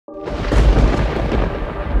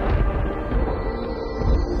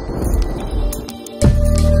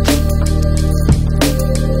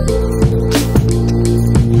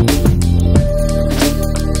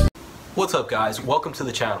What's up guys, welcome to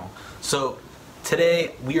the channel. So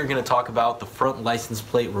today we are going to talk about the front license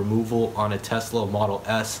plate removal on a Tesla Model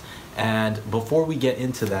S, and before we get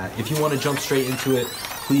into that, if you want to jump straight into it,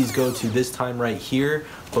 please go to this time right here.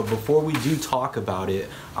 But before we do talk about it,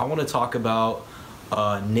 I want to talk about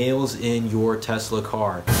nails in your Tesla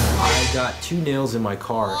car. I got 2 nails in my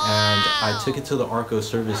car and I took it to the Arco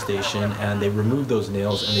service station and they removed those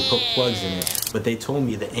nails and they put plugs in it, but they told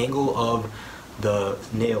me the angle of the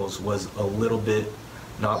nails was a little bit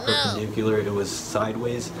not perpendicular, it was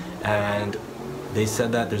sideways, and they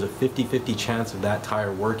said that there's a 50-50 chance of that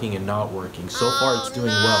tire working and not working. So far it's doing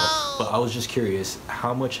well, but I was just curious,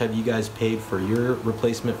 how much have you guys paid for your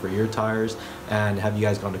replacement for your tires, and have you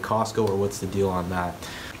guys gone to Costco, or what's the deal on that?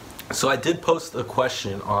 So I did post a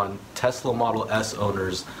question on Tesla Model S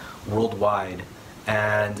owners worldwide,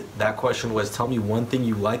 and that question was, tell me one thing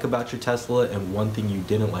you like about your Tesla and one thing you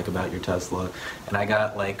didn't like about your Tesla. And I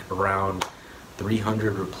got like around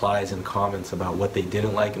 300 replies and comments about what they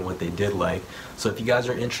didn't like and what they did like. So if you guys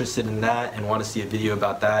are interested in that and want to see a video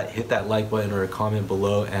about that, hit that like button or a comment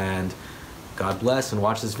below, and God bless and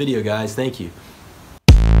watch this video guys. Thank you.